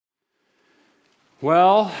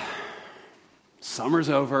Well, summer's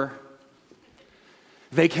over.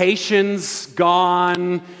 Vacation's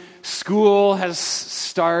gone. School has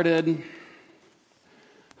started.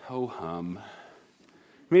 Ho-hum.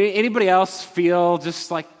 I mean, anybody else feel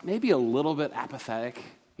just like maybe a little bit apathetic,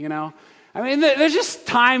 you know? I mean, there's just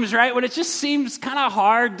times, right, when it just seems kind of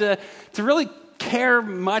hard to really care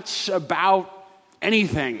much about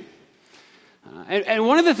anything. And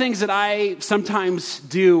one of the things that I sometimes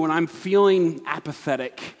do when I'm feeling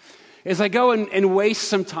apathetic is I go and waste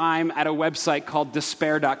some time at a website called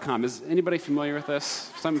despair.com. Is anybody familiar with this?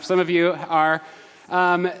 Some of you are.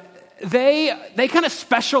 They kind of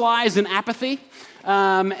specialize in apathy,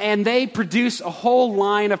 and they produce a whole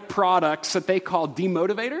line of products that they call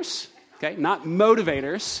demotivators. Okay, not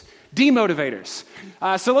motivators, demotivators.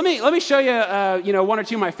 So let me show you, one or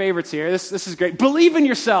two of my favorites here. This is great. Believe in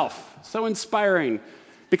yourself. So inspiring,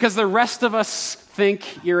 because the rest of us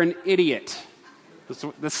think you're an idiot.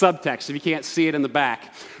 The subtext, if you can't see it in the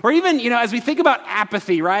back. Or even, as we think about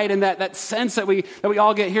apathy, right, and that sense that we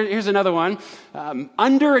all get, here's another one.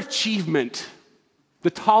 Underachievement. The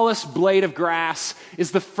tallest blade of grass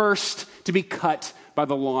is the first to be cut by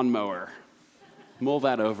the lawnmower. Mull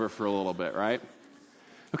that over for a little bit, right?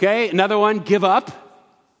 Okay, another one, give up.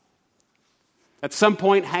 At some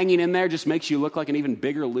point, hanging in there just makes you look like an even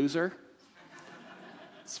bigger loser.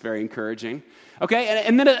 It's very encouraging. Okay,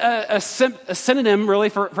 and then a synonym really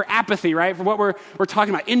for apathy, right? For what we're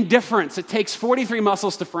talking about. Indifference. It takes 43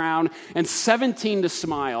 muscles to frown and 17 to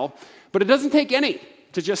smile, but it doesn't take any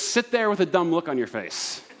to just sit there with a dumb look on your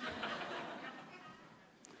face.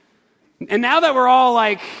 And now that we're all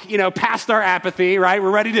past our apathy, right?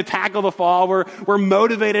 We're ready to tackle the fall. We're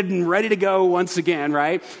motivated and ready to go once again,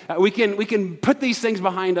 right? We can put these things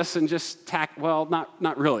behind us and just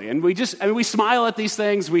not really. And we smile at these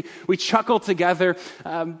things. We chuckle together.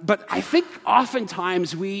 But I think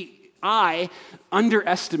oftentimes I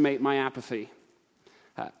underestimate my apathy,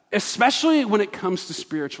 especially when it comes to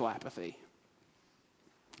spiritual apathy.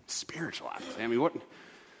 Spiritual apathy. I mean, what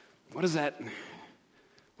does that?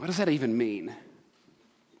 What does that even mean?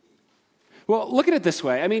 Well, look at it this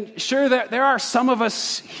way. I mean, sure, there are some of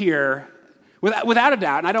us here, without a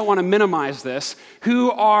doubt, and I don't want to minimize this, who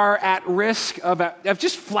are at risk of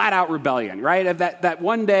just flat-out rebellion, right? Of that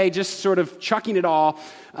one day just sort of chucking it all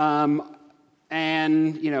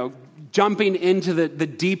and, jumping into the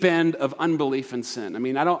deep end of unbelief and sin. I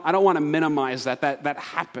mean, I don't want to minimize that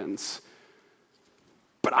happens.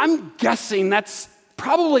 But I'm guessing that's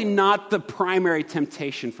probably not the primary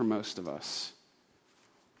temptation for most of us.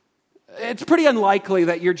 It's pretty unlikely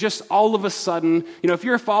that you're just all of a sudden, if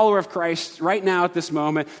you're a follower of Christ right now at this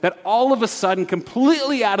moment, that all of a sudden,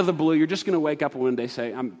 completely out of the blue, you're just going to wake up one day and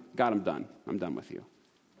say, God, I'm done. I'm done with you.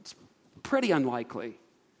 It's pretty unlikely.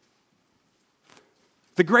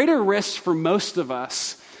 The greater risk for most of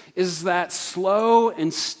us is that slow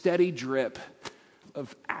and steady drip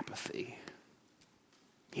of apathy.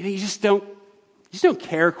 You just don't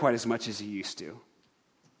care quite as much as you used to.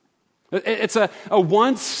 It's a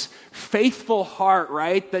once faithful heart,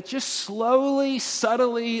 right, that just slowly,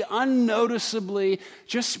 subtly, unnoticeably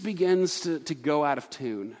just begins to go out of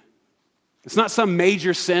tune. It's not some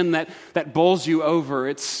major sin that bowls you over.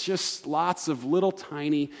 It's just lots of little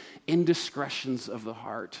tiny indiscretions of the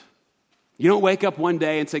heart. You don't wake up one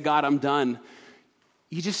day and say, God, I'm done.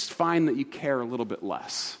 You just find that you care a little bit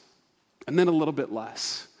less, and then a little bit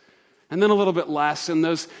less. And then a little bit less. And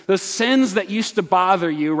those sins that used to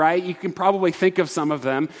bother you, right? You can probably think of some of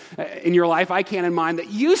them in your life. I can in mine that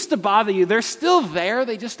used to bother you. They're still there.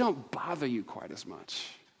 They just don't bother you quite as much.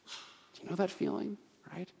 Do you know that feeling,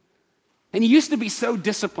 right? And you used to be so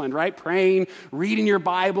disciplined, right? Praying, reading your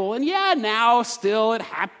Bible. And now still it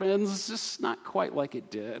happens. It's just not quite like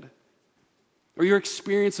it did. Or your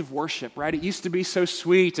experience of worship, right? It used to be so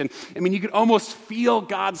sweet. And you could almost feel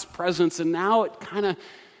God's presence. And now it kind of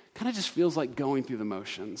just feels like going through the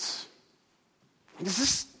motions. Does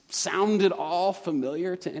this sound at all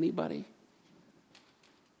familiar to anybody?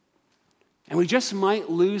 And we just might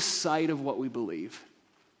lose sight of what we believe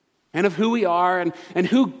and of who we are and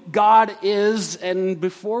who God is. And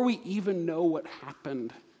before we even know what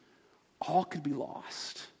happened, all could be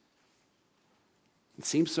lost. It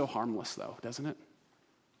seems so harmless, though, doesn't it?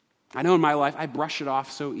 I know in my life, I brush it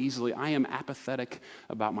off so easily. I am apathetic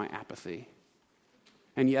about my apathy.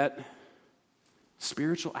 And yet,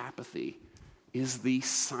 spiritual apathy is the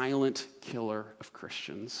silent killer of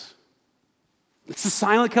Christians. It's the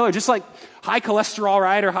silent killer, just like high cholesterol,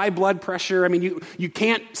 right, or high blood pressure. I mean, you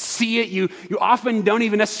can't see it. You often don't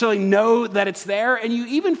even necessarily know that it's there, and you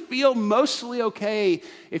even feel mostly okay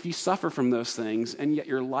if you suffer from those things, and yet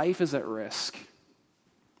your life is at risk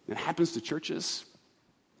It happens to churches.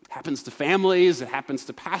 It happens to families. It happens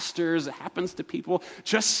to pastors. It happens to people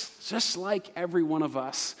just like every one of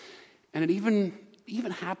us. And it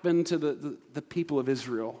even happened to the people of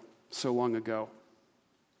Israel so long ago.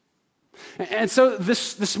 And so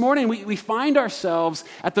this morning we find ourselves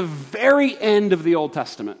at the very end of the Old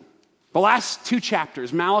Testament. The last two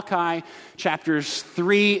chapters, Malachi chapters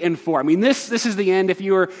 3 and 4. I mean, this is the end. If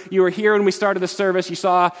you were here when we started the service, you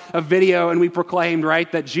saw a video and we proclaimed,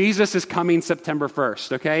 right, that Jesus is coming September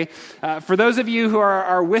 1st, okay? For those of you who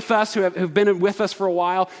are with us, who've been with us for a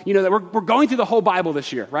while, you know that we're going through the whole Bible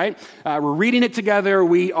this year, right? We're reading it together.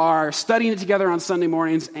 We are studying it together on Sunday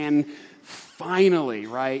mornings. And finally,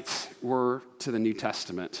 right, we're to the New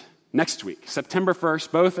Testament. Next week, September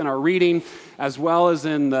 1st, both in our reading as well as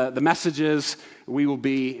in the messages, we will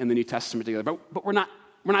be in the New Testament together. But we're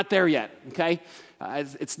not there yet, okay?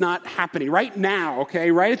 It's not happening. Right now, okay,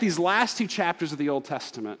 right at these last two chapters of the Old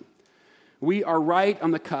Testament, we are right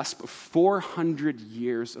on the cusp of 400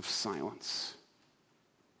 years of silence.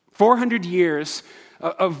 400 years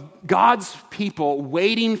of God's people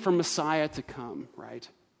waiting for Messiah to come, right?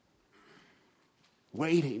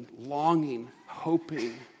 Waiting, longing,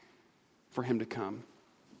 hoping for him to come.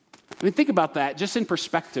 I mean, think about that just in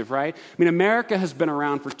perspective, right? I mean, America has been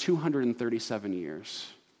around for 237 years.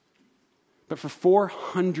 But for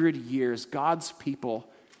 400 years, God's people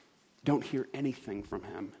don't hear anything from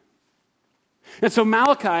him. And so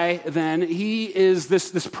Malachi, then, he is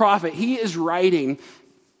this prophet. He is writing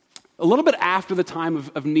a little bit after the time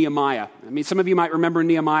of Nehemiah. I mean, some of you might remember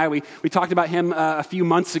Nehemiah. We talked about him a few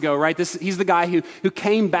months ago, right? He's the guy who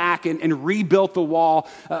came back and rebuilt the wall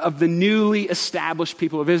of the newly established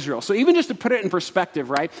people of Israel. So even just to put it in perspective,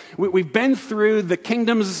 right? We've been through the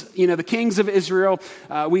kingdoms, the kings of Israel.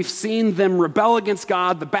 We've seen them rebel against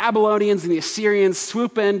God. The Babylonians and the Assyrians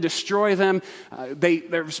swoop in, destroy them.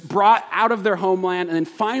 They're brought out of their homeland, and then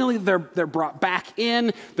finally they're brought back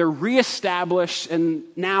in. They're reestablished, and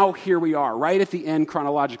now here we are, right at the end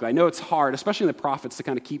chronologically. I know it's hard, especially in the prophets, to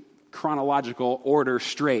kind of keep chronological order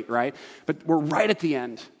straight, right? But we're right at the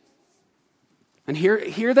end. And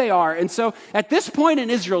here they are. And so at this point in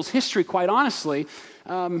Israel's history, quite honestly,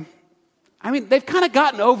 they've kind of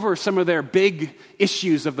gotten over some of their big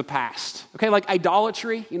issues of the past. Okay, like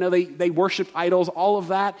idolatry, they worshiped idols, all of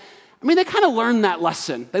that. I mean, they kind of learned that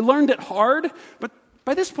lesson. They learned it hard, but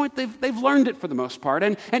by this point, they've learned it for the most part.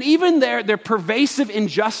 And even their pervasive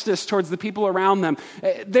injustice towards the people around them,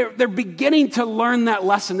 they're beginning to learn that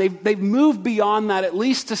lesson. They've moved beyond that, at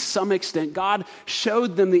least to some extent. God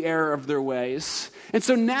showed them the error of their ways. And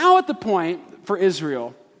so now at the point for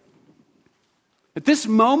Israel, at this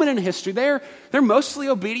moment in history, they're mostly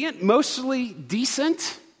obedient, mostly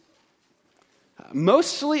decent,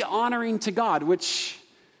 mostly honoring to God, which,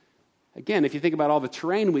 again, if you think about all the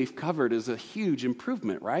terrain we've covered, is a huge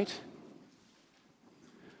improvement, right?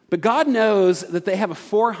 But God knows that they have a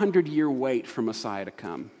 400-year wait for Messiah to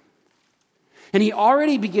come. And he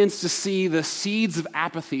already begins to see the seeds of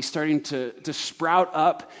apathy starting to sprout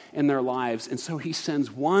up in their lives. And so he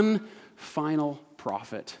sends one final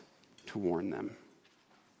prophet to warn them.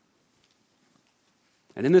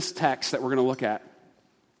 And in this text that we're going to look at,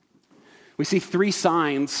 we see 3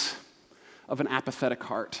 signs of an apathetic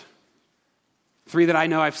heart. 3 that I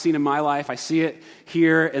know I've seen in my life. I see it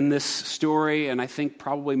here in this story, and I think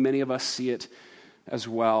probably many of us see it as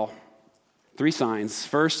well. 3 signs.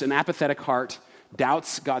 First, an apathetic heart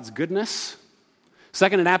doubts God's goodness.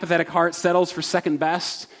 Second, an apathetic heart settles for second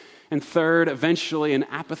best. And third, eventually, an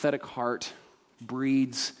apathetic heart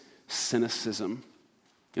breeds cynicism.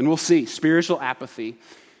 And we'll see, spiritual apathy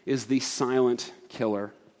is the silent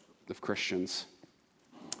killer of Christians.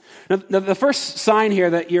 Now, the first sign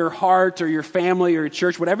here that your heart or your family or your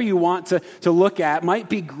church, whatever you want to look at, might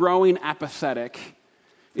be growing apathetic,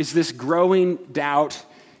 is this growing doubt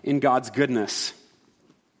in God's goodness.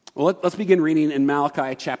 Well, let's begin reading in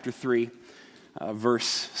Malachi chapter 3, verse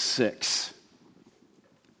 6.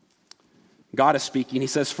 God is speaking. He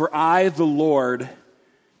says, "For I, the Lord,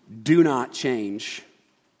 do not change.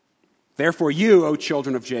 Therefore you, O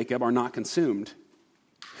children of Jacob, are not consumed.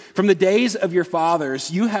 From the days of your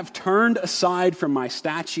fathers, you have turned aside from my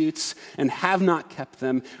statutes and have not kept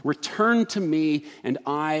them. Return to me, and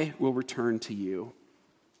I will return to you."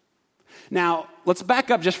 Now, let's back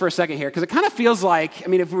up just for a second here, because it kind of feels like,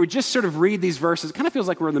 if we just sort of read these verses, it kind of feels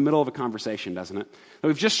like we're in the middle of a conversation, doesn't it?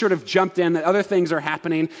 We've just sort of jumped in, that other things are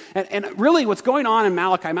happening. And really what's going on in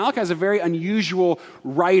Malachi is a very unusual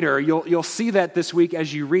writer. You'll see that this week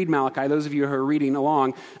as you read Malachi, those of you who are reading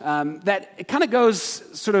along, that it kind of goes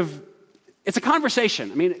sort of, it's a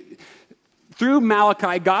conversation. through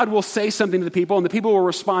Malachi, God will say something to the people, and the people will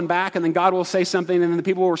respond back, and then God will say something, and then the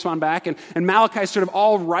people will respond back. And Malachi is sort of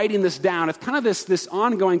all writing this down. It's kind of this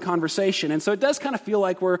ongoing conversation. And so it does kind of feel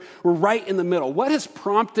like we're right in the middle. What has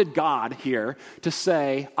prompted God here to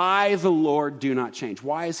say, I, the Lord, do not change?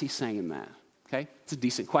 Why is he saying that? Okay, it's a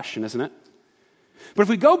decent question, isn't it? But if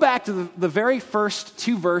we go back to the very first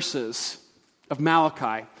 2 verses of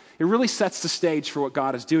Malachi, it really sets the stage for what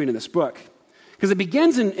God is doing in this book. Because it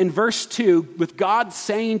begins in verse 2 with God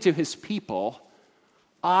saying to his people,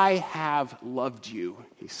 I have loved you,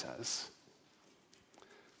 he says.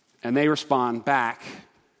 And they respond back,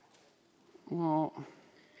 well,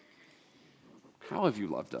 how have you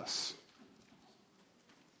loved us?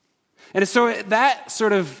 And so that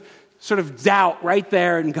sort of doubt right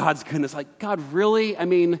there in God's goodness, like, God, really? I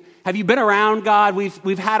mean, have you been around, God?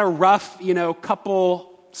 We've had a rough, couple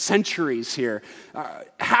centuries here.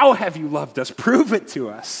 How have you loved us? Prove it to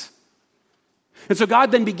us. And so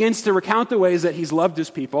God then begins to recount the ways that he's loved his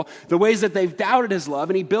people, the ways that they've doubted his love,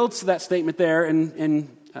 and he builds to that statement there in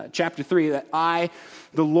chapter 3 that I,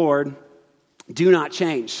 the Lord, do not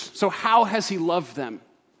change. So how has he loved them?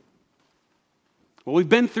 Well, we've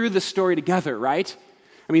been through this story together, right?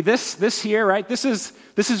 I mean, this here, right? This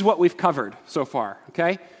is what we've covered so far,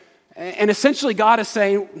 okay? And essentially God is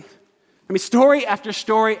saying, story after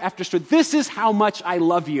story after story. This is how much I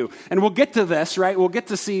love you. And we'll get to this, right? We'll get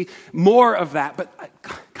to see more of that. But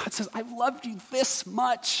God says, I've loved you this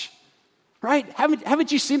much, right?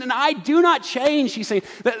 Haven't you seen? And I do not change. He's saying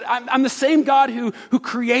that I'm the same God who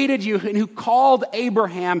created you and who called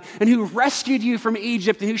Abraham and who rescued you from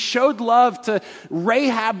Egypt and who showed love to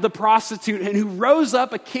Rahab the prostitute and who rose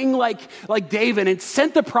up a king like David and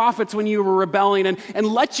sent the prophets when you were rebelling and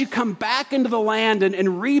let you come back into the land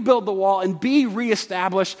and rebuild the wall and be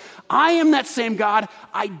reestablished. I am that same God.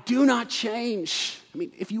 I do not change.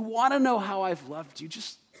 If you want to know how I've loved you,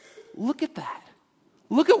 just look at that.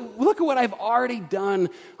 Look at what I've already done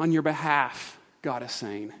on your behalf, God is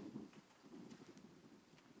saying.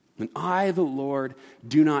 And I, the Lord,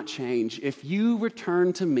 do not change. If you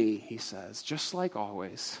return to me, he says, just like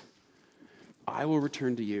always, I will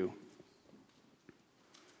return to you.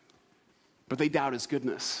 But they doubt his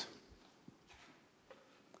goodness.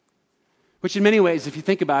 Which in many ways, if you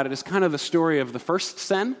think about it, is kind of the story of the first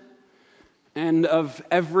sin and of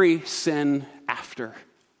every sin after.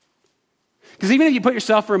 Because even if you put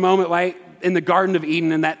yourself for a moment like in the Garden of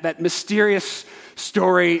Eden and that mysterious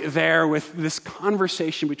story there with this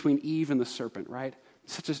conversation between Eve and the serpent, right?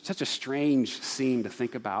 Such a strange scene to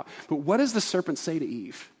think about. But what does the serpent say to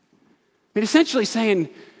Eve? Essentially saying,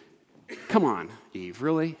 come on, Eve,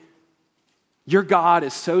 really? Your God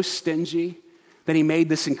is so stingy that he made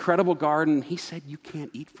this incredible garden. He said you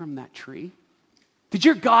can't eat from that tree. Did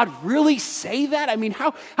your God really say that?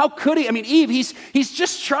 How could he? Eve, he's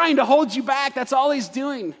just trying to hold you back. That's all he's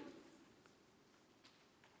doing.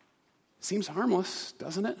 Seems harmless,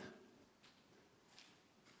 doesn't it?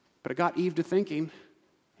 But it got Eve to thinking,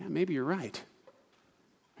 yeah, maybe you're right.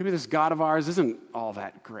 Maybe this God of ours isn't all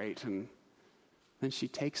that great. And then she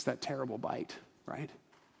takes that terrible bite, right?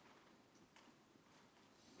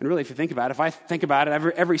 And really, if you think about it, if I think about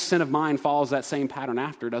it, every sin of mine follows that same pattern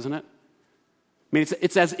after, doesn't it?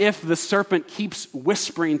 It's as if the serpent keeps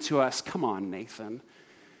whispering to us, come on, Nathan,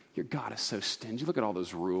 your God is so stingy. Look at all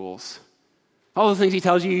those rules. All the things he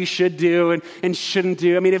tells you should do and shouldn't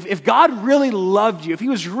do. If God really loved you, if he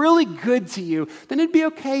was really good to you, then it'd be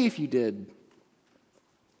okay if you did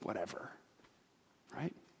whatever,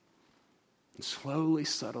 right? And slowly,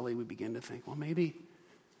 subtly, we begin to think, well, maybe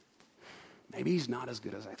he's not as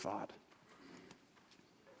good as I thought.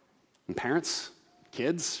 And parents,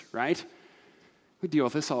 kids, right? We deal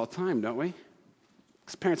with this all the time, don't we?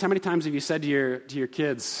 Because parents, how many times have you said to your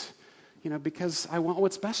kids, because I want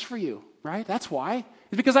what's best for you, right? That's why.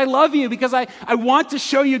 It's because I love you, because I want to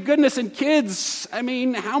show you goodness. And kids, how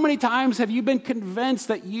many times have you been convinced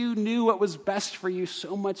that you knew what was best for you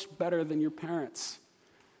so much better than your parents?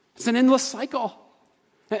 It's an endless cycle.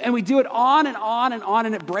 And we do it on and on and on,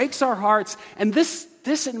 and it breaks our hearts. And this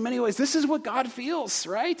in many ways, this is what God feels,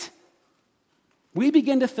 right? We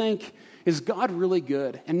begin to think, is God really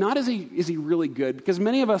good? And not is he really good? Because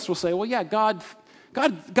many of us will say, well, yeah, God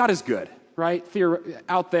is good, right?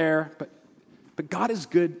 Out there, but God is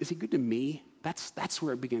good. Is he good to me? That's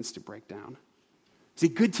where it begins to break down. Is he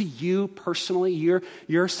good to you personally,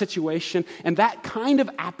 your situation? And that kind of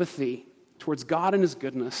apathy towards God and his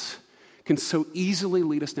goodness can so easily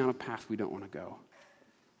lead us down a path we don't want to go.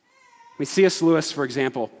 C.S. Lewis, for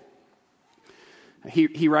example,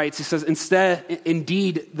 he writes, he says,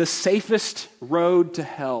 indeed, the safest road to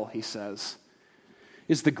hell, he says,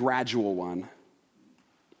 is the gradual one,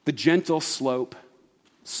 the gentle slope,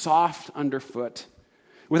 soft underfoot,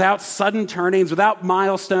 without sudden turnings, without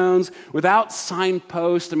milestones, without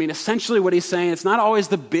signposts. I mean, essentially what he's saying, it's not always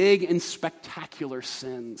the big and spectacular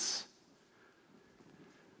sins.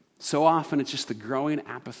 So often it's just the growing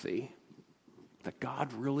apathy that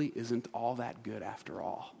God really isn't all that good after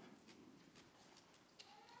all.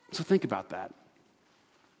 So think about that.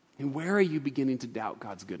 And where are you beginning to doubt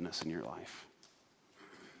God's goodness in your life?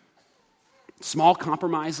 Small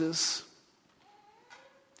compromises,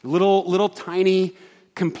 little tiny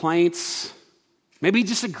complaints, maybe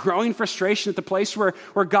just a growing frustration at the place where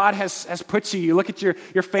God has put you. You look at your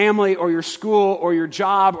family or your school or your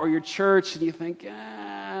job or your church and you think,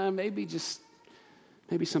 maybe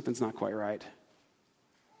something's not quite right.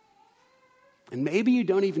 And maybe you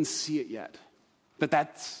don't even see it yet, that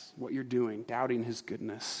that's what you're doing, doubting his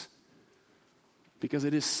goodness. Because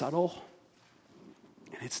it is subtle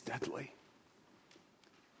and it's deadly.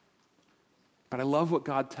 But I love what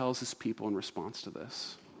God tells his people in response to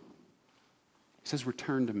this. He says,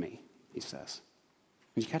 return to me, he says.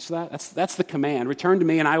 Did you catch that? That's the command. Return to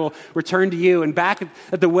me and I will return to you. And back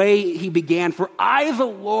at the way he began, for I, the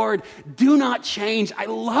Lord, do not change. I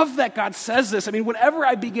love that God says this. I mean, whenever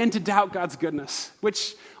I begin to doubt God's goodness,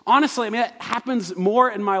 which honestly, I mean, it happens more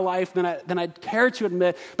in my life than I'd care to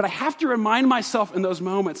admit, but I have to remind myself in those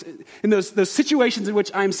moments, in those situations in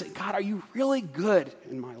which I'm saying, God, are you really good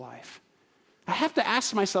in my life? I have to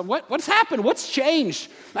ask myself, what's happened? What's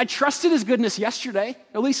changed? I trusted his goodness yesterday,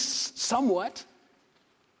 at least somewhat.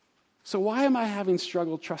 So why am I having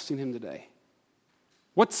struggle trusting him today?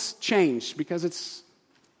 What's changed? Because it's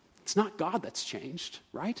not God that's changed,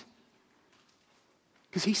 right?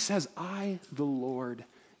 Because he says, I, the Lord,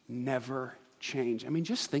 never change. I mean,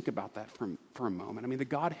 just think about that for a moment. I mean, the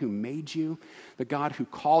God who made you, the God who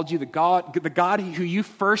called you, the God who you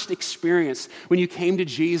first experienced when you came to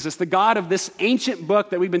Jesus, the God of this ancient book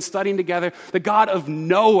that we've been studying together, the God of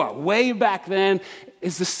Noah way back then,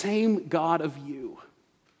 is the same God of you.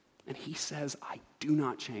 And he says, I do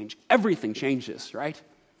not change. Everything changes, right?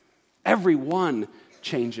 Everyone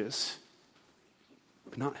changes,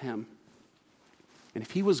 but not him. And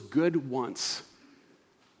if he was good once,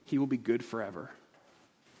 he will be good forever.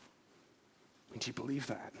 Do you believe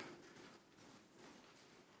that?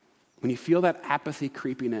 When you feel that apathy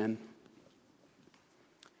creeping in,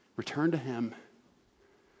 return to him,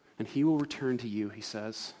 and he will return to you, he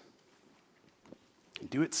says. And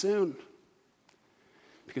do it soon.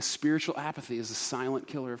 Because spiritual apathy is the silent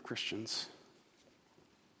killer of Christians.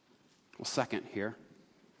 Well, second here,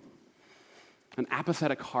 an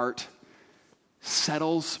apathetic heart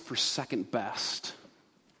settles for second best.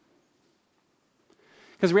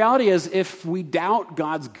 Because the reality is, if we doubt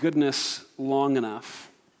God's goodness long enough,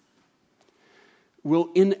 we'll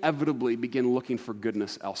inevitably begin looking for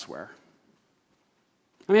goodness elsewhere.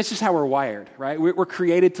 I mean, it's just how we're wired, right? We're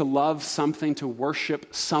created to love something, to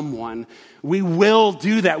worship someone. We will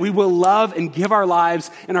do that. We will love and give our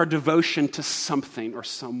lives and our devotion to something or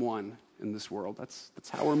someone in this world. That's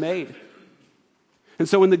how we're made. And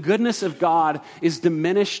so when the goodness of God is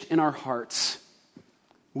diminished in our hearts,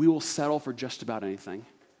 we will settle for just about anything.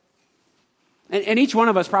 And each one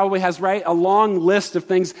of us probably has, right, a long list of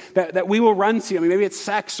things that we will run to. I mean, maybe it's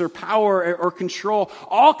sex or power or control,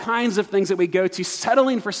 all kinds of things that we go to,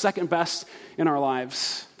 settling for second best in our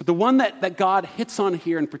lives. But the one that God hits on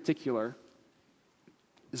here in particular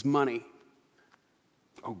is money.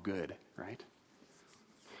 Oh, good, right?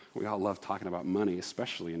 We all love talking about money,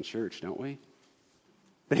 especially in church, don't we?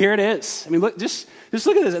 But here it is. I mean, look, just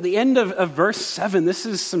look at this. At the end of verse 7, this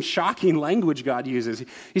is some shocking language God uses.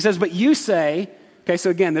 He says, but you say, okay, so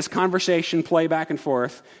again, this conversation, play back and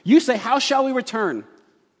forth. You say, how shall we return?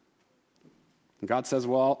 And God says,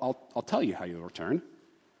 well, I'll tell you how you'll return.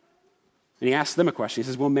 And he asks them a question. He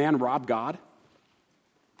says, will man rob God?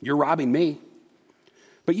 You're robbing me.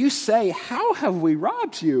 But you say, how have we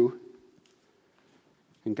robbed you?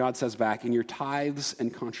 And God says back, in your tithes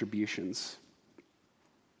and contributions.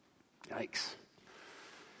 Yikes.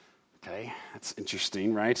 Okay, that's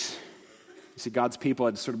interesting, right? You see, God's people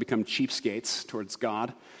had sort of become cheapskates towards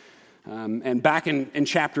God. And back in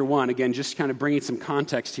chapter 1, again, just kind of bringing some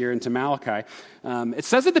context here into Malachi, it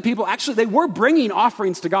says that the people actually, they were bringing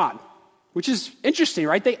offerings to God, which is interesting,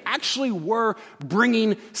 right? They actually were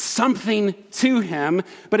bringing something to him,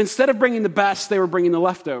 but instead of bringing the best, they were bringing the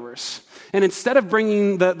leftovers. And instead of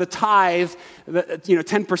bringing the tithe,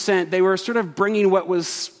 10%, they were sort of bringing what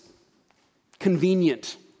was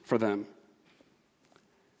convenient for them.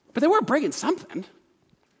 But they were bringing something,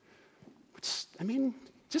 which, I mean,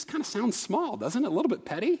 just kind of sounds small, doesn't it? A little bit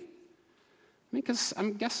petty. mean, because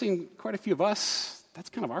I'm guessing quite a few of us, that's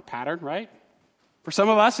kind of our pattern, right? For some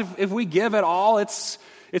of us, if we give at all, it's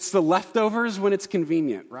the leftovers when it's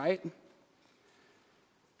convenient, right?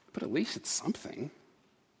 But at least it's something.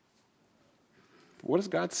 What does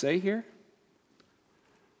God say here?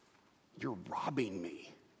 You're robbing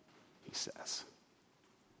me, he says.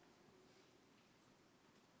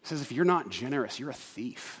 He says, if you're not generous, you're a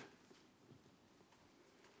thief.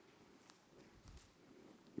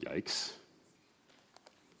 Yikes.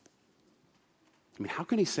 I mean, how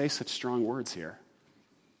can he say such strong words here?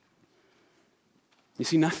 You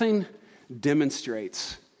see, nothing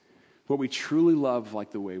demonstrates what we truly love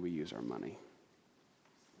like the way we use our money.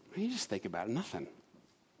 I mean, you just think about it, nothing.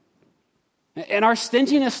 And our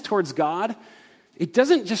stinginess towards God, it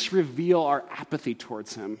doesn't just reveal our apathy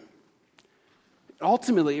towards him.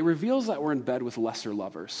 Ultimately, it reveals that we're in bed with lesser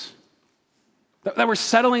lovers. That we're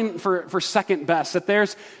settling for second best. That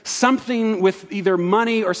there's something with either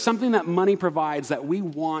money or something that money provides that we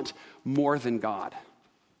want more than God.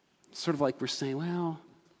 It's sort of like we're saying, well,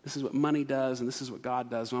 this is what money does and this is what God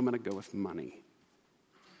does, well, I'm going to go with money.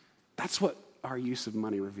 That's what our use of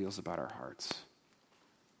money reveals about our hearts.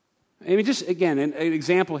 I mean, just again, an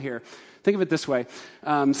example here. Think of it this way.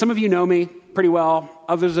 Some of you know me pretty well.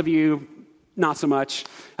 Others of you, not so much.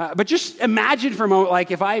 But just imagine for a moment, like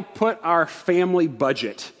if I put our family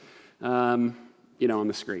budget, on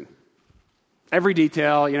the screen. Every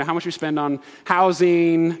detail, how much we spend on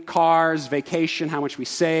housing, cars, vacation, how much we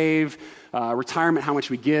save, retirement, how much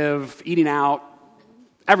we give, eating out,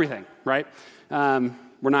 everything, right?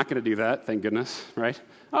 We're not going to do that, thank goodness, right?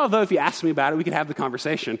 Although if you asked me about it, we could have the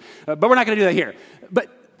conversation. But we're not going to do that here. But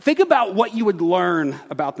think about what you would learn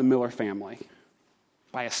about the Miller family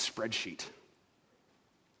by a spreadsheet.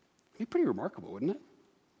 It'd be pretty remarkable, wouldn't it?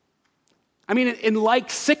 I mean, in like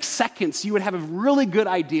 6 seconds, you would have a really good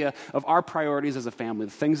idea of our priorities as a family,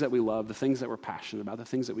 the things that we love, the things that we're passionate about, the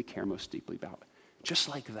things that we care most deeply about. Just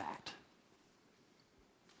like that.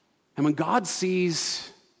 And when God sees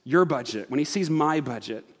your budget, when he sees my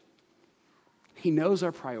budget, he knows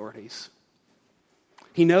our priorities.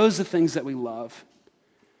 He knows the things that we love.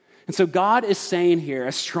 And so God is saying here,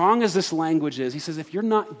 as strong as this language is, he says, if you're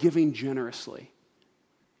not giving generously,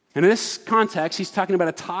 and in this context, he's talking about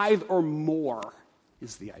a tithe or more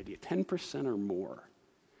is the idea, 10% or more.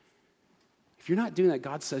 If you're not doing that,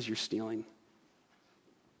 God says you're stealing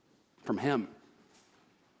from him.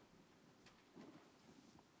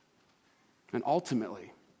 And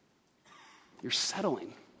ultimately, you're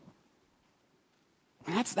settling.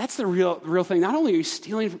 And that's the real thing. Not only are you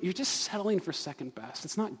stealing, you're just settling for second best.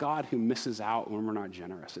 It's not God who misses out when we're not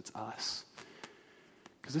generous. It's us.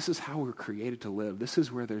 Because this is how we're created to live. This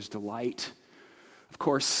is where there's delight. Of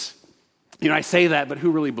course, I say that, but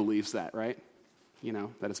who really believes that, right?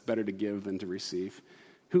 That it's better to give than to receive.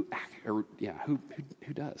 Who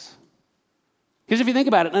does? Because if you think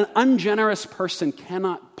about it, an ungenerous person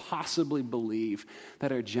cannot possibly believe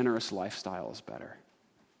that a generous lifestyle is better.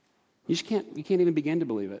 You can't even begin to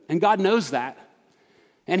believe it. And God knows that.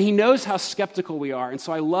 And he knows how skeptical we are. And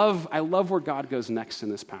so I love where God goes next in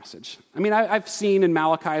this passage. I mean, I've seen in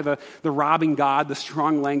Malachi the robbing God, the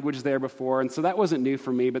strong language there before. And so that wasn't new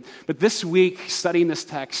for me. But this week, studying this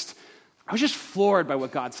text, I was just floored by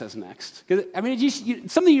what God says next. Because I mean,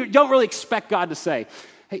 it's something you don't really expect God to say.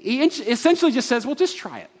 He essentially just says, well, just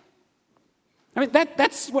try it. I mean,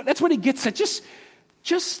 that's what he gets at.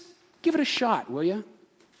 Just give it a shot, will you?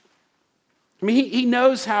 I mean, he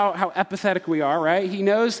knows how apathetic we are, right? He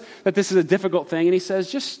knows that this is a difficult thing, and he says,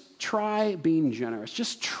 just try being generous.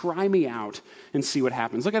 Just try me out and see what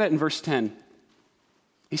happens. Look at it in verse 10.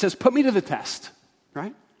 He says, put me to the test,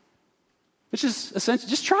 right? Which is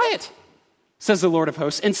essentially, just try it, says the Lord of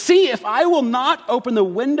hosts, and see if I will not open the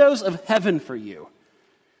windows of heaven for you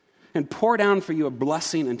and pour down for you a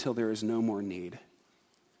blessing until there is no more need.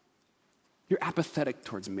 You're apathetic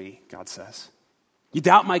towards me, God says. You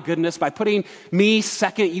doubt my goodness by putting me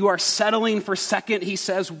second. You are settling for second. He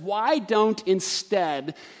says, why don't you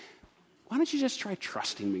just try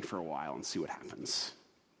trusting me for a while and see what happens?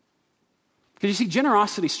 Because you see,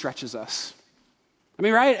 generosity stretches us. I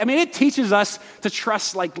mean, right? I mean, it teaches us to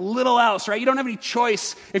trust like little else, right? You don't have any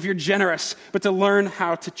choice if you're generous, but to learn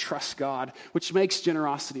how to trust God, which makes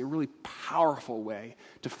generosity a really powerful way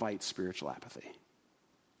to fight spiritual apathy.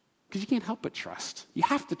 Because you can't help but trust. You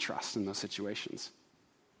have to trust in those situations.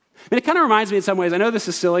 And it kind of reminds me in some ways, I know this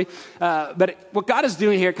is silly, but what God is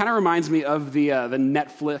doing here kind of reminds me of the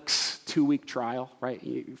Netflix 2-week trial, right?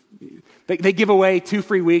 They give away 2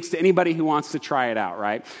 free weeks to anybody who wants to try it out,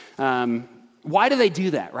 right? Why do they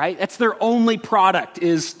do that, right? That's their only product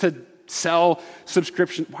is to sell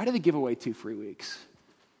subscription. Why do they give away 2 free weeks?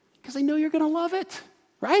 Because they know you're going to love it,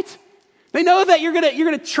 right? They know that you're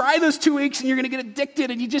gonna try those 2 weeks and you're gonna get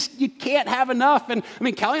addicted and you can't have enough. And I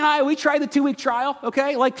mean, Kelly and I, we tried the 2-week trial,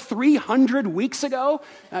 okay, like 300 weeks ago.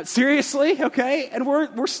 Seriously, okay, and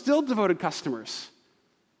we're still devoted customers.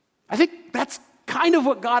 I think that's kind of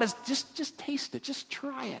what God is. Just taste it, just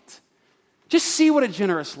try it, just see what a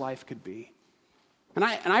generous life could be. And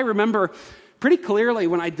I remember pretty clearly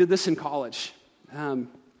when I did this in college.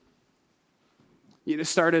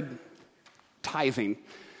 Started tithing.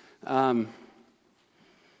 I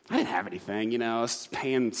didn't have anything, I was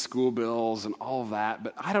paying school bills and all of that,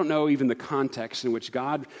 but I don't know even the context in which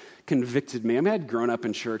God convicted me. I mean, I'd grown up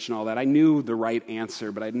in church and all that. I knew the right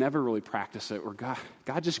answer, but I'd never really practiced it, where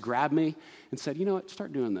God just grabbed me and said, you know what,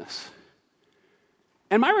 start doing this.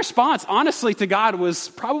 And my response, honestly, to God was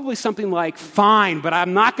probably something like, fine, but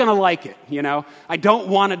I'm not going to like it, I don't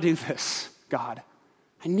want to do this, God.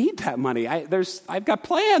 I need that money. I've got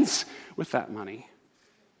plans with that money.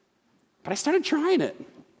 But I started trying it.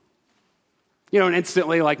 And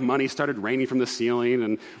instantly, money started raining from the ceiling,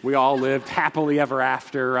 and we all lived happily ever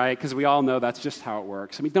after, right? Because we all know that's just how it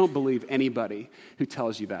works. I mean, don't believe anybody who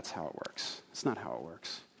tells you that's how it works. It's not how it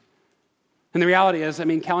works. And the reality is,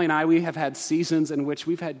 Kelly and I, we have had seasons in which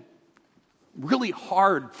we've had really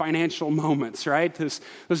hard financial moments, right?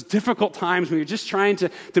 Those difficult times when you're just trying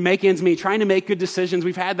to make ends meet, trying to make good decisions.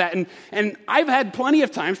 We've had that. And I've had plenty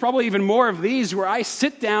of times, probably even more of these, where I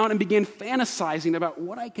sit down and begin fantasizing about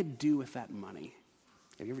what I could do with that money.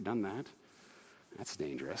 Have you ever done that? That's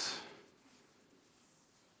dangerous.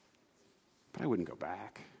 But I wouldn't go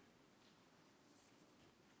back.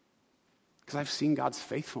 Because I've seen God's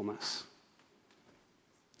faithfulness.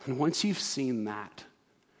 And once you've seen that,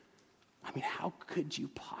 how could you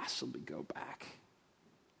possibly go back?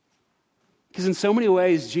 Because in so many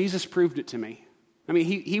ways, Jesus proved it to me.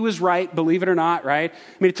 He was right, believe it or not, right?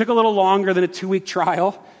 It took a little longer than a 2-week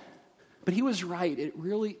trial, but he was right. It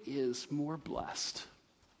really is more blessed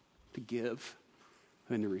to give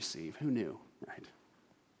than to receive. Who knew, right?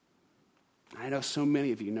 I know so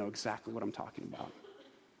many of you know exactly what I'm talking about.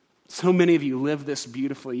 So many of you live this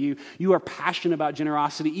beautifully. You are passionate about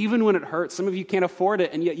generosity, even when it hurts. Some of you can't afford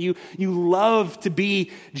it, and yet you love to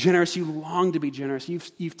be generous. You long to be generous.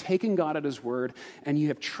 You've taken God at his word, and you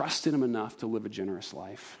have trusted him enough to live a generous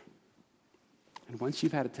life. And once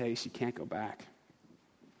you've had a taste, you can't go back.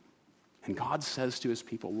 And God says to his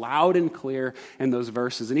people, loud and clear in those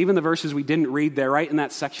verses, and even the verses we didn't read there, right in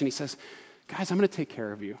that section, he says, guys, I'm going to take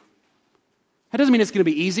care of you. That doesn't mean it's going to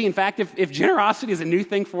be easy. In fact, if generosity is a new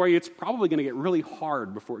thing for you, it's probably going to get really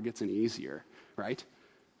hard before it gets any easier, right?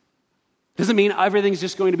 Doesn't mean everything's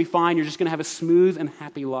just going to be fine. You're just going to have a smooth and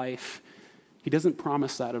happy life. He doesn't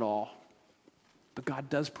promise that at all. But God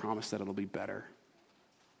does promise that it'll be better.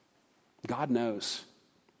 God knows.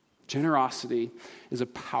 Generosity is a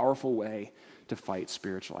powerful way to fight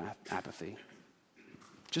spiritual apathy.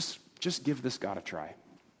 Just give this God a try.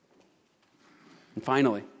 And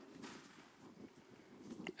finally,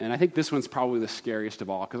 and I think this one's probably the scariest of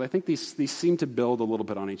all, because I think these seem to build a little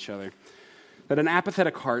bit on each other. That an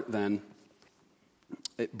apathetic heart, then,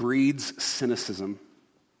 it breeds cynicism.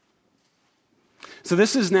 So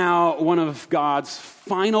this is now one of God's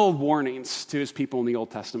final warnings to his people in the Old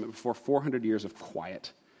Testament before 400 years of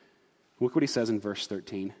quiet. Look what he says in verse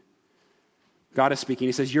 13. God is speaking.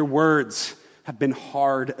 He says, your words have been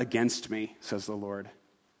hard against me, says the Lord.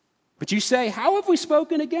 But you say, how have we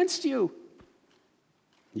spoken against you?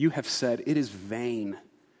 You have said, it is vain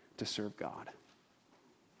to serve God.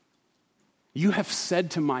 You have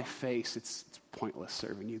said to my face, it's pointless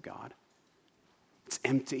serving you, God. It's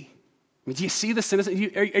empty. Do you see the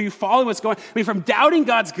cynicism? Are you following what's going on? From doubting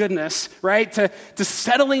God's goodness, right, to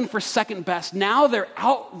settling for second best, now they're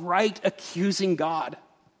outright accusing God.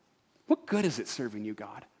 What good is it serving you,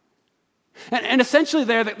 God? And essentially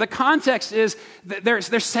there, the context is that they're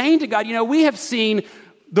saying to God, we have seen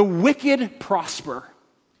the wicked prosper.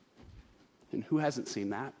 And who hasn't seen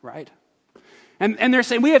that, right? And they're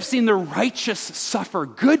saying, we have seen the righteous suffer,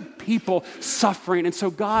 good people suffering. And so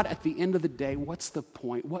God, at the end of the day, what's the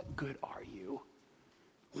point? What good are you?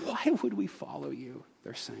 Why would we follow you?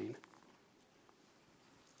 They're saying.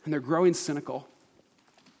 And they're growing cynical.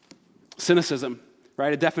 Cynicism,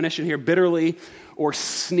 right? A definition here, bitterly or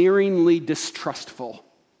sneeringly distrustful,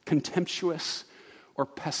 contemptuous or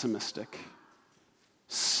pessimistic.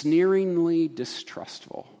 Sneeringly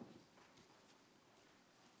distrustful.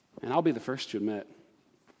 And I'll be the first to admit,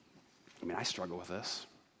 I struggle with this.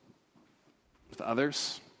 With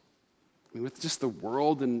others, I mean, with just the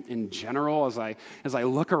world in general, as I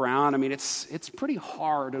look around, I mean, it's pretty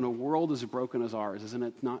hard in a world as broken as ours, isn't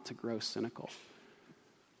it, not to grow cynical?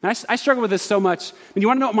 And I struggle with this so much. I mean, you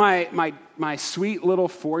want to know what my sweet little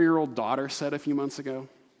 4-year-old daughter said a few months ago?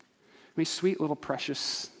 My sweet little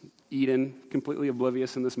precious Eden, completely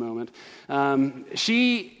oblivious in this moment.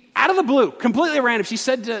 She, out of the blue, completely random, she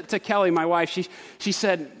said to Kelly, my wife, she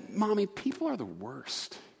said, "Mommy, people are the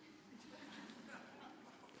worst."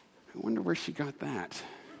 I wonder where she got that.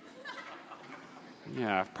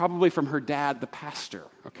 Yeah, probably from her dad, the pastor,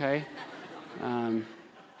 okay? I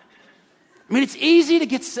mean, it's easy to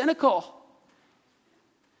get cynical.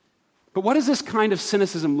 But what does this kind of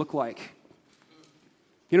cynicism look like?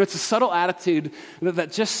 You know, it's a subtle attitude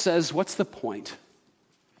that just says, what's the point?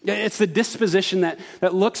 It's the disposition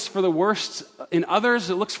that looks for the worst in others,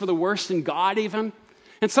 it looks for the worst in God even.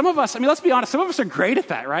 And some of us, I mean, let's be honest, some of us are great at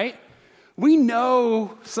that, right? We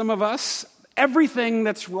know, some of us, everything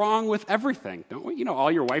that's wrong with everything, don't we? You know, all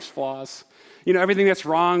your wife's flaws. You know, everything that's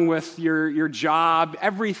wrong with your job,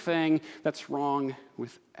 everything that's wrong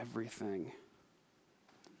with everything.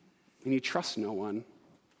 And you trust no one.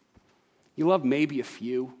 You love maybe a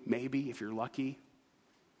few, maybe, if you're lucky.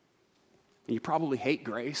 And you probably hate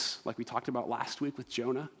grace, like we talked about last week with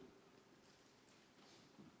Jonah.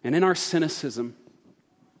 And in our cynicism,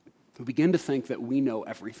 we begin to think that we know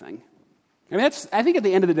everything. I mean, I think at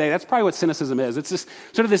the end of the day, that's probably what cynicism is. It's this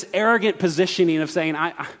sort of this arrogant positioning of saying,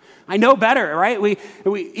 I know better, right? We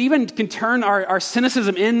even can turn our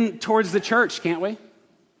cynicism in towards the church, can't we?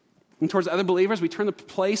 And towards other believers, we turn the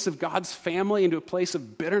place of God's family into a place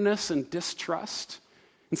of bitterness and distrust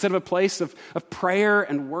instead of a place of prayer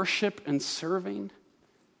and worship and serving.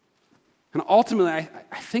 And ultimately,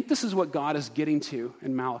 I think this is what God is getting to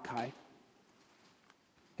in Malachi.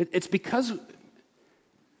 It's because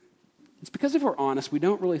if we're honest, we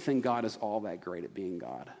don't really think God is all that great at being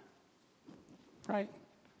God. Right?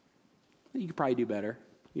 You could probably do better,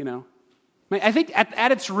 you know. I mean, I think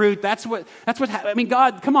at its root, that's what I mean,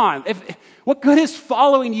 God, come on. What good is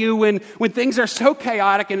following you when things are so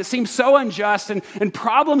chaotic and it seems so unjust and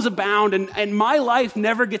problems abound and my life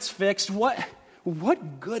never gets fixed?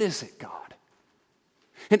 What good is it, God?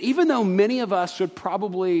 And even though many of us should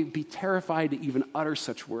probably be terrified to even utter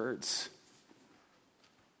such words,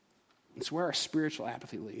 it's where our spiritual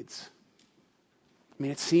apathy leads. I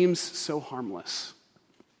mean, it seems so harmless,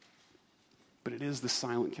 but it is the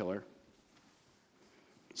silent killer.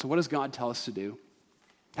 So what does God tell us to do?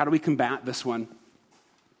 How do we combat this one?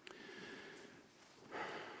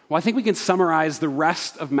 Well, I think we can summarize the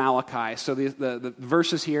rest of Malachi. So the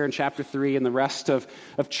verses here in chapter 3 and the rest of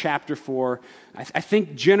chapter 4. I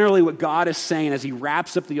think generally what God is saying as he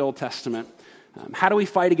wraps up the Old Testament, how do we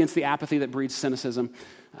fight against the apathy that breeds cynicism?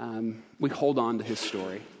 We hold on to his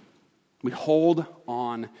story. We hold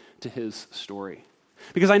on to his story.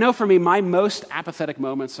 Because I know for me, my most apathetic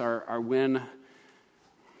moments are when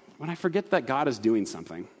I forget that God is doing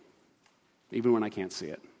something, even when I can't see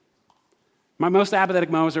it. My most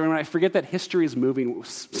apathetic moments are when I forget that history is moving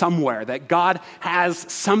somewhere, that God has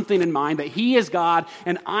something in mind, that he is God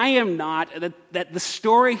and I am not, that the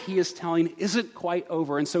story he is telling isn't quite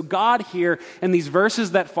over. And so God here, in these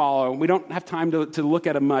verses that follow, we don't have time to look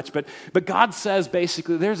at them much, but God says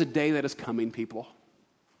basically, there's a day that is coming, people.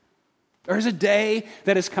 There's a day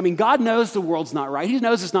that is coming. God knows the world's not right. He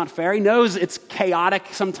knows it's not fair. He knows it's chaotic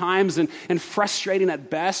sometimes and frustrating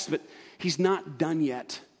at best, but he's not done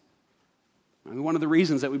yet. I mean, one of the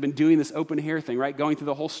reasons that we've been doing this open here thing, right, going through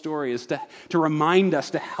the whole story is to remind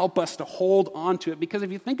us, to help us to hold on to it. Because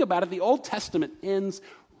if you think about it, the Old Testament ends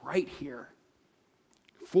right here.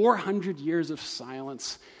 400 years of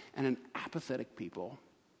silence and an apathetic people.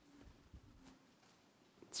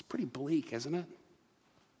 It's pretty bleak, isn't it?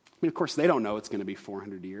 I mean, of course, they don't know it's going to be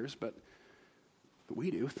 400 years, but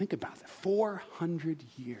we do. Think about that. 400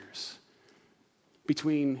 years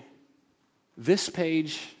between this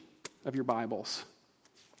page of your Bibles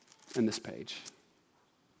and this page.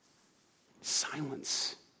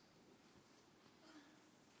 Silence.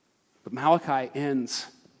 But Malachi ends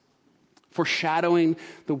foreshadowing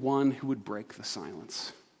the one who would break the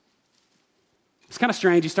silence. It's kind of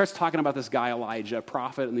strange. He starts talking about this guy Elijah, a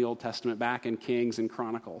prophet in the Old Testament, back in Kings and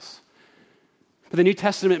Chronicles. But the New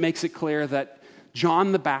Testament makes it clear that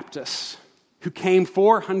John the Baptist, who came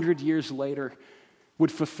 400 years later,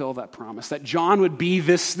 would fulfill that promise. That John would be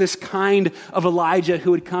this kind of Elijah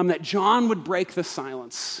who would come, that John would break the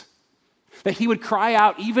silence. That he would cry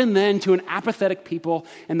out even then to an apathetic people,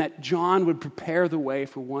 and that John would prepare the way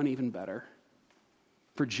for one even better,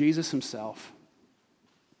 for Jesus himself.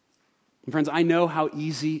 And friends, I know how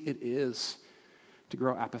easy it is to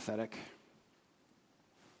grow apathetic.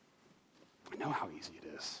 know how easy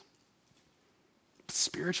it is.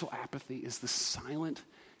 Spiritual apathy is the silent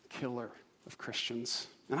killer of Christians.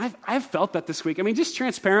 And I've felt that this week. I mean, just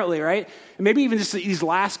transparently, right? And maybe even just these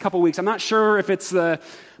last couple weeks. I'm not sure if it's the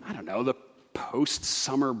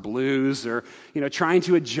post-summer blues or, trying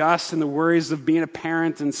to adjust and the worries of being a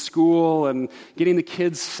parent in school and getting the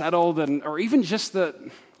kids settled or even just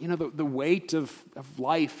the weight of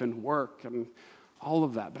life and work and all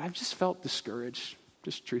of that. But I've just felt discouraged,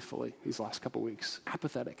 just truthfully, these last couple weeks.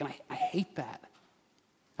 Apathetic. And I hate that.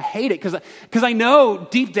 I hate it because I know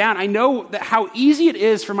deep down, I know that how easy it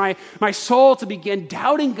is for my soul to begin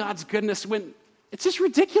doubting God's goodness when it's just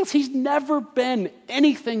ridiculous. He's never been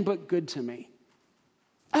anything but good to me.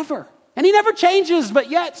 Ever. And he never changes, but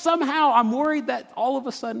yet somehow I'm worried that all of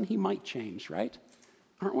a sudden he might change, right?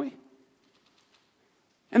 Aren't we?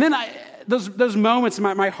 And then those moments,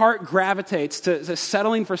 my heart gravitates to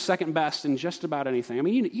settling for second best in just about anything. I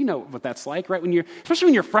mean, you know what that's like, right? Especially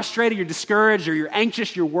when you're frustrated, you're discouraged, or you're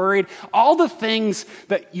anxious, you're worried. All the things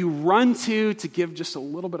that you run to give just a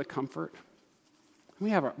little bit of comfort.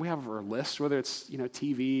 We have our list, whether it's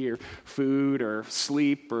TV or food or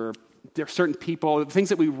sleep or there are certain people, things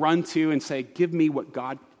that we run to and say, give me what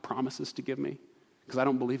God promises to give me, because I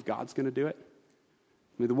don't believe God's going to do it.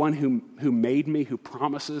 I mean, the one who made me, who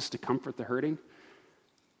promises to comfort the hurting.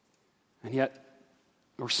 And yet,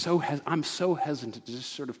 I'm so hesitant to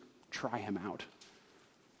just sort of try him out.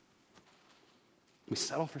 We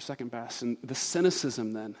settle for second best. And the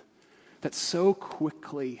cynicism then that so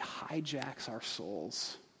quickly hijacks our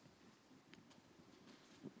souls.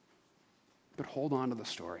 But hold on to the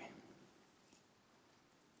story.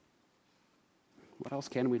 What else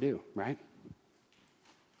can we do, right?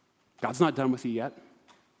 God's not done with you yet.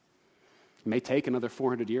 It may take another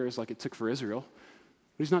 400 years like it took for Israel.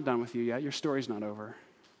 But he's not done with you yet. Your story's not over.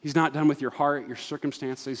 He's not done with your heart, your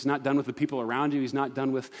circumstances. He's not done with the people around you. He's not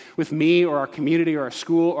done with me or our community or our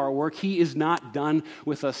school or our work. He is not done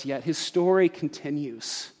with us yet. His story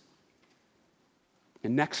continues.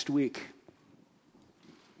 And next week,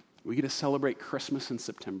 we get to celebrate Christmas in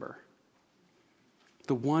September.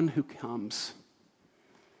 The one who comes.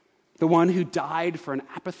 The one who died for an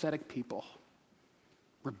apathetic people.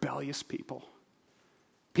 Rebellious people.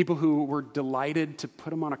 People who were delighted to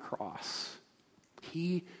put him on a cross.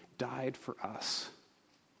 He died for us.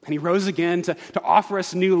 And he rose again to offer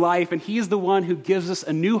us new life. And he is the one who gives us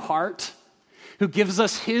a new heart, who gives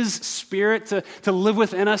us his spirit to live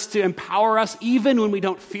within us, to empower us even when we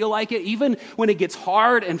don't feel like it, even when it gets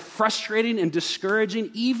hard and frustrating and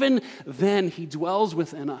discouraging. Even then, he dwells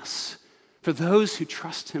within us for those who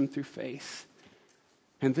trust him through faith.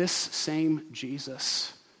 And this same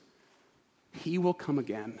Jesus, he will come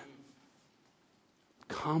again.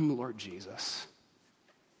 Come, Lord Jesus.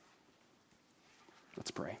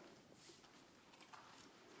 Let's pray.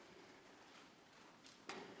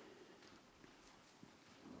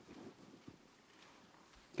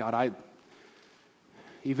 God,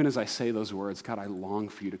 even as I say those words, God, I long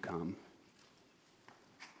for you to come.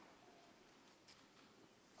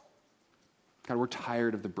 God, we're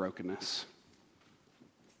tired of the brokenness,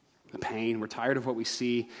 the pain. We're tired of what we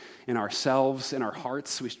see in ourselves, in our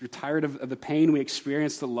hearts. We're tired of the pain we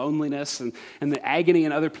experience, the loneliness and the agony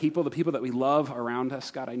in other people, the people that we love around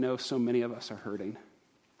us. God, I know so many of us are hurting.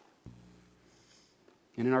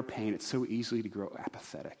 And in our pain, it's so easy to grow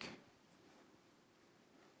apathetic.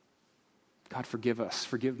 God, forgive us.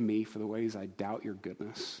 Forgive me for the ways I doubt your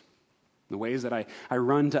goodness. The ways that I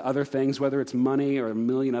run to other things, whether it's money or a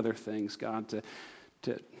million other things, God, to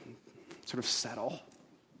sort of settle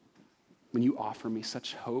when you offer me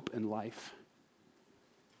such hope and life.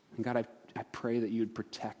 And God, I pray that you would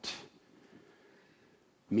protect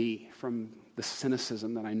me from the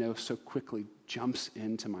cynicism that I know so quickly jumps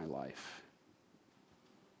into my life.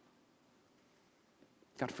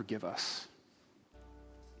 God, forgive us.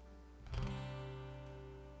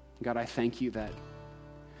 God, I thank you that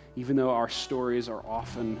even though our stories are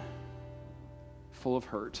often full of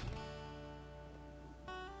hurt,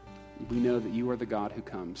 we know that you are the God who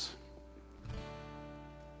comes.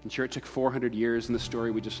 And sure, it took 400 years in the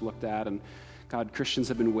story we just looked at, and God, Christians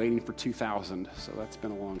have been waiting for 2,000, so that's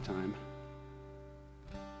been a long time.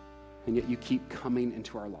 And yet you keep coming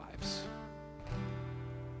into our lives.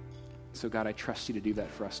 So God, I trust you to do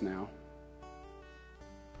that for us now.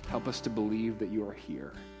 Help us to believe that you are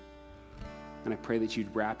here. And I pray that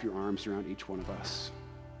you'd wrap your arms around each one of us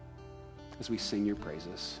as we sing your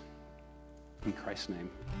praises. In Christ's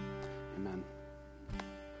name, amen.